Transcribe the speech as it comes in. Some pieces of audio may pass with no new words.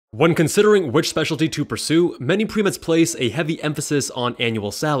When considering which specialty to pursue, many pre-meds place a heavy emphasis on annual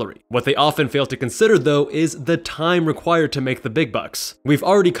salary. What they often fail to consider, though, is the time required to make the big bucks. We've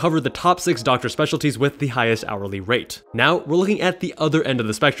already covered the top 6 doctor specialties with the highest hourly rate. Now, we're looking at the other end of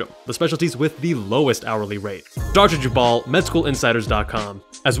the spectrum, the specialties with the lowest hourly rate. Dr. Jubal, MedSchoolInsiders.com.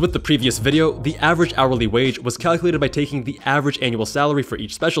 As with the previous video, the average hourly wage was calculated by taking the average annual salary for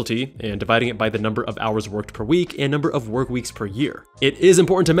each specialty and dividing it by the number of hours worked per week and number of work weeks per year. It is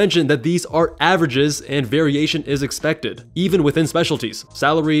important to mention that these are averages and variation is expected. Even within specialties,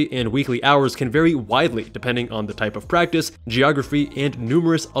 salary and weekly hours can vary widely depending on the type of practice, geography, and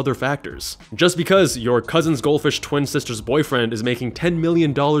numerous other factors. Just because your cousin's goldfish twin sister's boyfriend is making $10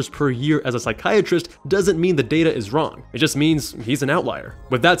 million per year as a psychiatrist doesn't mean the data is wrong. It just means he's an outlier.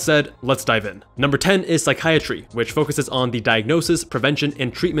 With that said, let's dive in. Number 10 is Psychiatry, which focuses on the diagnosis, prevention,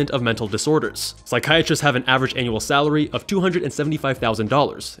 and treatment of mental disorders. Psychiatrists have an average annual salary of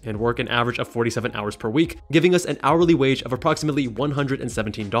 $275,000 and work an average of 47 hours per week, giving us an hourly wage of approximately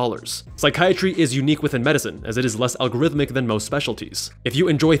 $117. Psychiatry is unique within medicine, as it is less algorithmic than most specialties. If you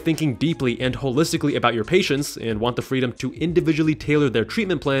enjoy thinking deeply and holistically about your patients and want the freedom to individually tailor their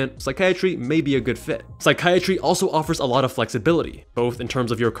treatment plan, psychiatry may be a good fit. Psychiatry also offers a lot of flexibility, both in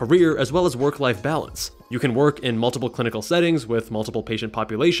terms of your career as well as work-life balance. You can work in multiple clinical settings with multiple patient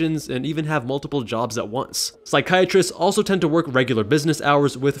populations and even have multiple jobs at once. Psychiatrists also tend to work regular business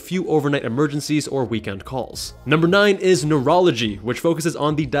hours with few overnight emergencies or weekend calls. Number 9 is Neurology, which focuses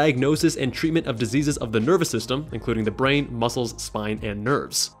on the diagnosis and treatment of diseases of the nervous system, including the brain, muscles, spine, and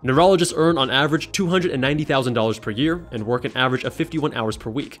nerves. Neurologists earn on average $290,000 per year and work an average of 51 hours per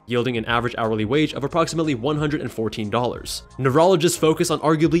week, yielding an average hourly wage of approximately $114. Neurologists focus on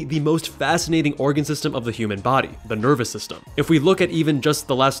arguably the most fascinating organ system of the human body, the nervous system. If we look at even just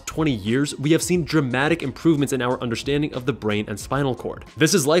the last 20 years, we have seen dramatic improvements in our understanding of the brain and spinal cord.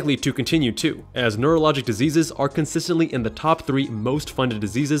 This is likely to continue too, as neurologic diseases are consistently in the top 3 most funded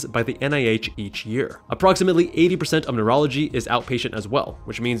diseases by the NIH each year. Approximately 80% of neurology is outpatient as well,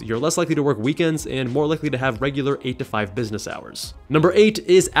 which means you're less likely to work weekends and more likely to have regular 8 to 5 business hours. Number 8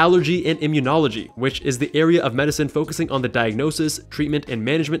 is Allergy and Immunology, which is the area of medicine focusing on the diagnosis, treatment, and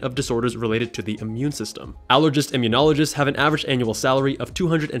management of disorders related to the immune system. Allergist immunologists have an average annual salary of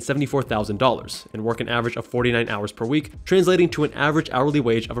 $274,000 and work an average of 49 hours per week, translating to an average hourly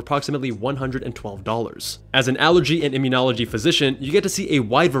wage of approximately $112. As an allergy and immunology physician, you get to see a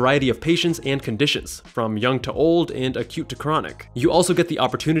wide variety of patients and conditions, from young to old and acute to chronic. You also get the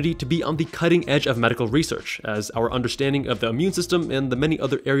opportunity to be on the cutting edge of medical research, as our understanding of the immune system and the many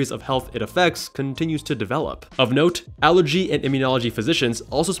other areas of health it affects continues to develop. Of note, allergy and immunology physicians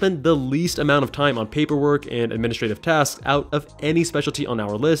also spend the least amount of time on paperwork and administrative tasks out of any specialty on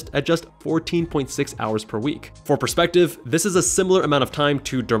our list at just 14.6 hours per week. For perspective, this is a similar amount of time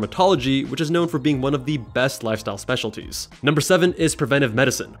to dermatology, which is known for being one of the best lifestyle specialties. Number 7 is Preventive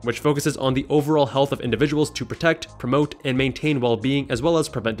Medicine, which focuses on the overall health of individuals to protect, promote, and maintain well-being, as well as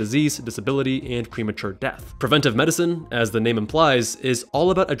prevent disease, disability, and premature death. Preventive medicine, as the name implies, is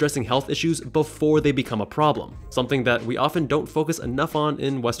all about addressing health issues before they become a problem, something that we often don't focus enough on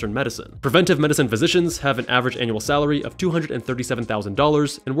in Western medicine. Preventive medicine physicians have an average annual salary of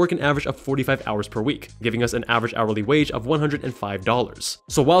 $237,000 and work an average of 45 hours per week, giving us an average hourly wage of $105.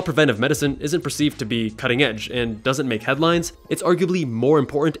 So while preventive medicine isn't perceived to be cutting edge and doesn't make headlines, it's arguably more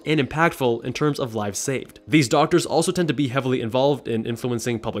important and impactful in terms of lives saved. These doctors also tend to be heavily involved in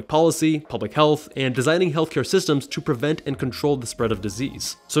influencing public policy, public health, and designing healthcare systems to prevent and control the spread of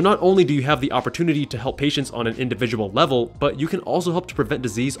disease. So not only do you have the opportunity to help patients on an individual level, but you can also help to prevent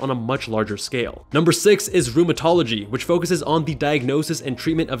disease on a much larger scale. Number 6 is Rheumatology, which focuses on the diagnosis and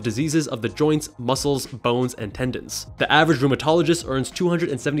treatment of diseases of the joints, muscles, bones, and tendons. The average rheumatologist earns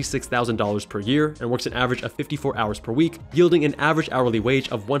 $276,000 per year and works an average of 54 hours per week, yielding an average hourly wage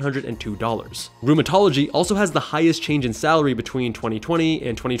of $102. Rheumatology also has the highest change in salary between 2020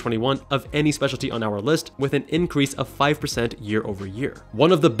 and 2021 of any specialty on our list, with an increase of 5% year over year.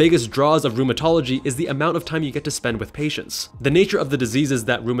 One of the biggest draws of rheumatology is the amount of time you get to spend with patients. The nature of the diseases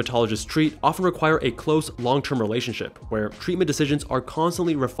that rheumatologists treat often require a close long-term relationship, where treatment decisions are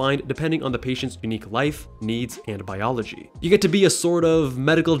constantly refined depending on the patient's unique life, needs, and biology. You get to be a sort of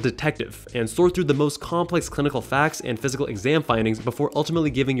medical detective and sort through the most complex clinical facts and physical exam findings before ultimately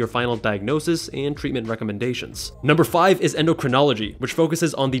giving your final diagnosis and treatment recommendations. Number 5 is Endocrinology, which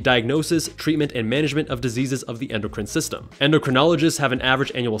focuses on the diagnosis, treatment, and management of diseases of the endocrine system. Endocrinologists have an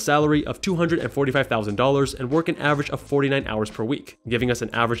average annual salary of $245,000 and work an average of 49 hours per week, giving us an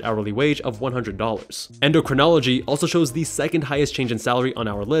average hourly wage of $100. $200. Endocrinology also shows the second highest change in salary on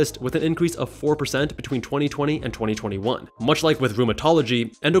our list, with an increase of 4% between 2020 and 2021. Much like with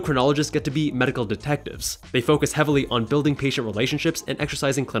rheumatology, endocrinologists get to be medical detectives. They focus heavily on building patient relationships and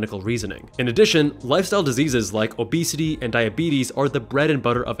exercising clinical reasoning. In addition, lifestyle diseases like obesity and diabetes are the bread and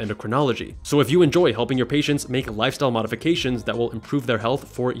butter of endocrinology. So if you enjoy helping your patients make lifestyle modifications that will improve their health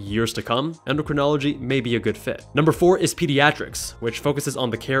for years to come, endocrinology may be a good fit. Number 4 is Pediatrics, which focuses on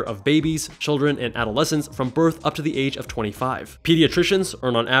the care of babies, children, and adolescents from birth up to the age of 25. Pediatricians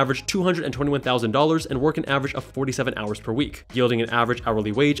earn on average $221,000 and work an average of 47 hours per week, yielding an average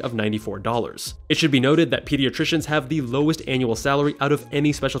hourly wage of $94. It should be noted that pediatricians have the lowest annual salary out of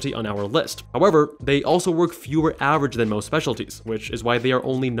any specialty on our list. However, they also work fewer average than most specialties, which is why they are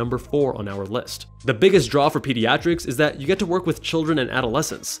only number 4 on our list. The biggest draw for pediatrics is that you get to work with children and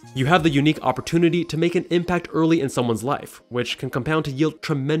adolescents. You have the unique opportunity to make an impact early in someone's life, which can compound to yield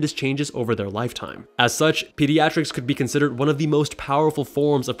tremendous changes over their lifetime. As such, pediatrics could be considered one of the most powerful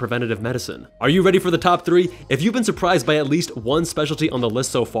forms of preventative medicine. Are you ready for the top 3? If you've been surprised by at least one specialty on the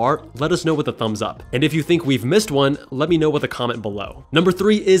list so far, let us know with a thumbs up. And if you think we've missed one, let me know with a comment below. Number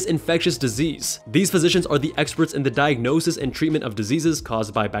 3 is infectious disease. These physicians are the experts in the diagnosis and treatment of diseases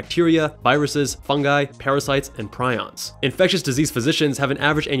caused by bacteria, viruses, fungi, parasites, and prions. Infectious disease physicians have an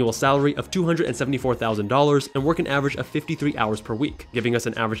average annual salary of $274,000 and work an average of 53 hours per week, giving us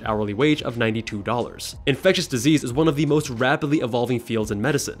an average hourly wage of $92. Infectious disease is one of the most rapidly evolving fields in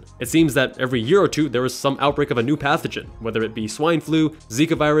medicine. It seems that every year or two there is some outbreak of a new pathogen, whether it be swine flu,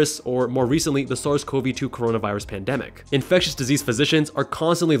 Zika virus, or more recently the SARS-CoV-2 coronavirus pandemic. Infectious disease physicians are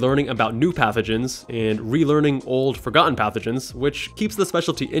constantly learning about new pathogens and relearning old, forgotten pathogens, which keeps the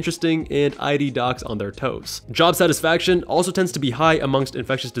specialty interesting and ID docs on their toes. Job satisfaction also tends to be high amongst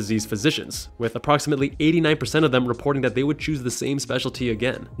infectious disease physicians, with approximately 89% of them reporting that they would choose the same specialty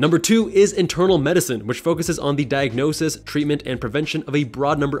again. Number 2 is internal medicine, which focuses on the diagnosis, treatment, and prevention of a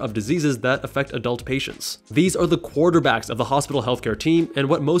broad number of diseases that affect adult patients. These are the quarterbacks of the hospital healthcare team and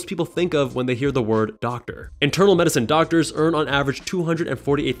what most people think of when they hear the word doctor. Internal medicine doctors earn on average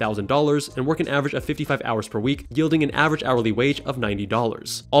 $248,000 and work an average of 55 hours per week, yielding an average hourly wage of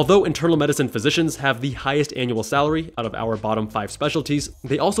 $90. Although internal medicine physicians have the highest annual salary out of our bottom 5 specialties,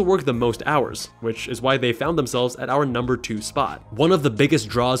 they also work the most hours, which is why they found themselves at our number 2 spot. One of the biggest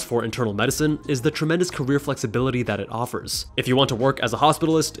draws for internal medicine is the tremendous career flexibility that it offers. If you want to work as a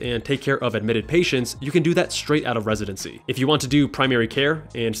hospitalist and take care of admitted patients, you can do that straight out of residency. If you want to do primary care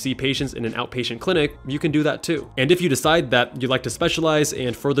and see patients in an outpatient clinic, you can do that too. And if you decide that you'd like to specialize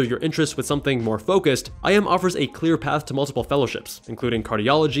and further your interests with something more focused, IM offers a clear path to multiple fellowships, including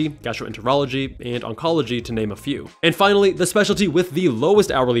cardiology, gastroenterology, and oncology, to name a few. And finally, the specialty with the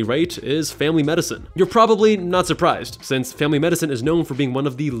lowest hourly rate is family medicine. You're probably not surprised, since family medicine is known for being one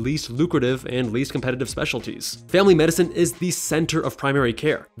of the least lucrative and least competitive specialties. Family medicine is the center of primary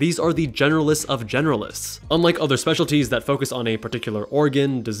care. These are the generalists of generalists. Unlike other specialties that focus on a particular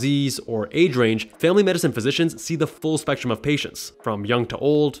organ, disease, or age range, family medicine physicians see the full spectrum of patients, from young to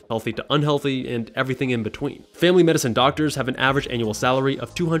old, healthy to unhealthy, and everything in between. Family medicine doctors have an average annual salary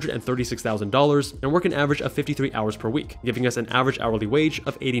of $236,000 and work an average of 53 hours per week, giving us an average hourly wage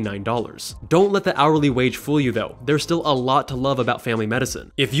of $89. Don't let the hourly wage fool you though. There's still a lot to love about family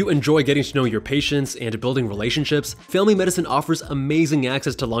medicine. If you enjoy getting to know your patients and building relationships, family medicine offers amazing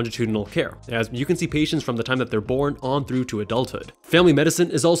access to longitudinal care, as you can see patients from the time that they're born on through to adulthood. Family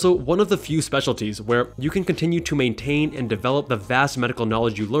medicine is also one of the few specialties where you can continue to maintain and develop the vast medical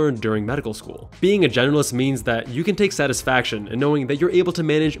knowledge you learned during medical school. Being a generalist means that you can take satisfaction in knowing that you're able to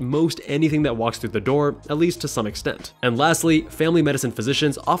manage most anything that walks through the door, at least to some extent. And lastly, family medicine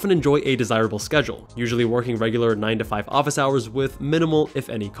physicians often enjoy a desirable schedule, usually working regular 9 to 5 office hours with minimal, if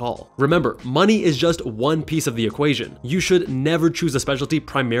any, call. Remember, money is just one piece of the equation. You should never choose a specialty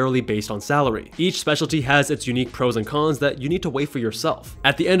primarily based on salary. Each specialty has its unique pros and cons that you need to weigh for yourself.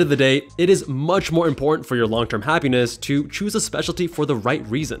 At the end of the day, it is much more important for your long-term happiness to choose a specialty for the right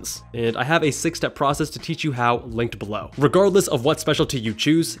reasons. And I have a 6-step process to teach you how linked below. Regardless of what specialty you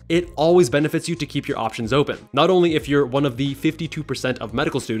choose, it always benefits you to keep your options open. Not only if you're one of the 52% of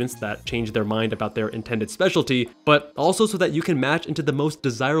medical students that change their mind about their intended specialty, but also so that you can match into the most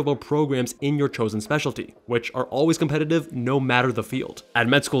desirable programs in your chosen specialty, which are always competitive no matter the field. At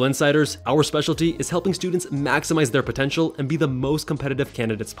Med School Insiders, our specialty is helping students maximize their potential and be the most competitive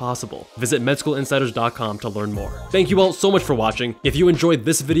candidates possible. Visit medschoolinsiders.com to learn more. Thank you all so much for watching. If you enjoyed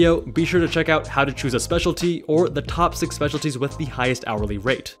this video, be sure to check out how to choose a specialty or the top 6 specialties with the highest hourly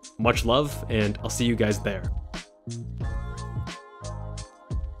rate. Much love, and I'll see you guys there.